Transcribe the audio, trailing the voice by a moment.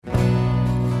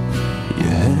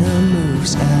Time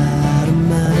moves out of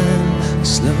mind,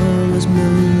 slow as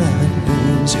moonlight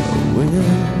beams. Your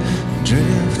wind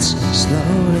drifts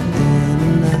slowly in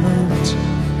and out,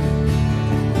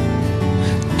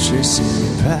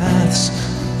 tracing paths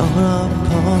on our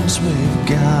palms. We've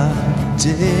got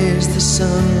days the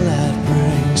sunlight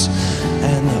brings,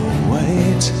 and the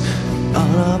weight on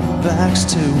our backs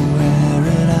to wear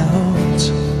it out.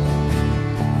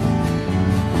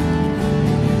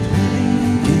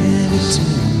 Give it to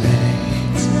me,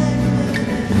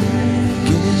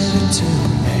 give it to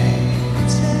me,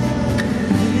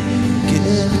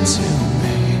 give it to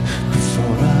me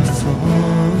before I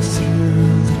fall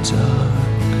through the dark.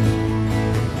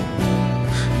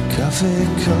 Coffee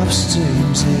cup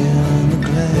steams in the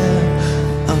glare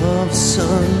of the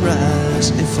sunrise.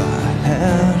 If I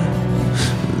had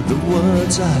the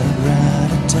words, I'd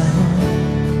write it down.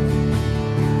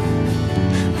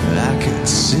 I could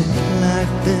sit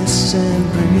like this and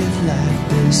breathe like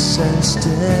this and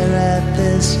stare at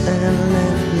this and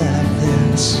live like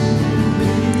this.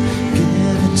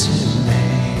 Give it to me,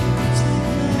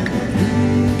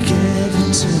 give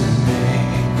it to me,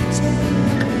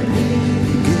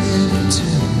 give it to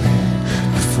me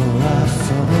before I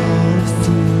fall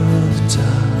through the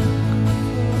dark.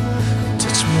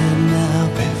 Touch me now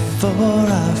before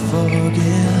I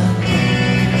forget.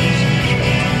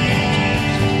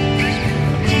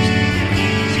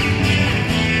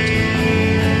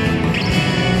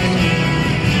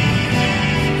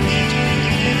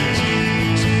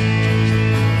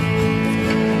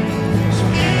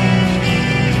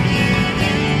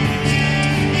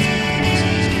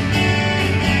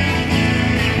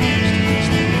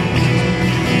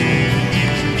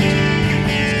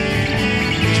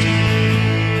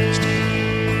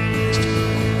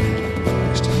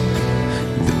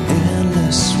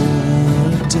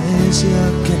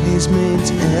 Your gaze means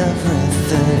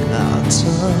everything. Our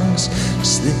tongues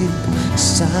sleep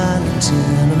silent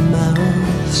in our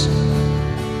mouths.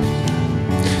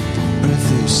 The breath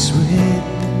is sweet,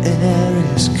 the air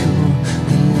is cool,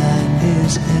 the light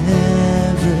is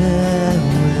everywhere.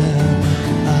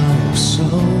 Our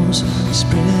souls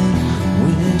spread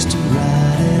wings to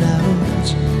ride it out.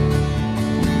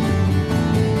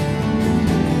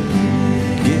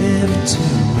 Give it to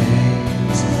me,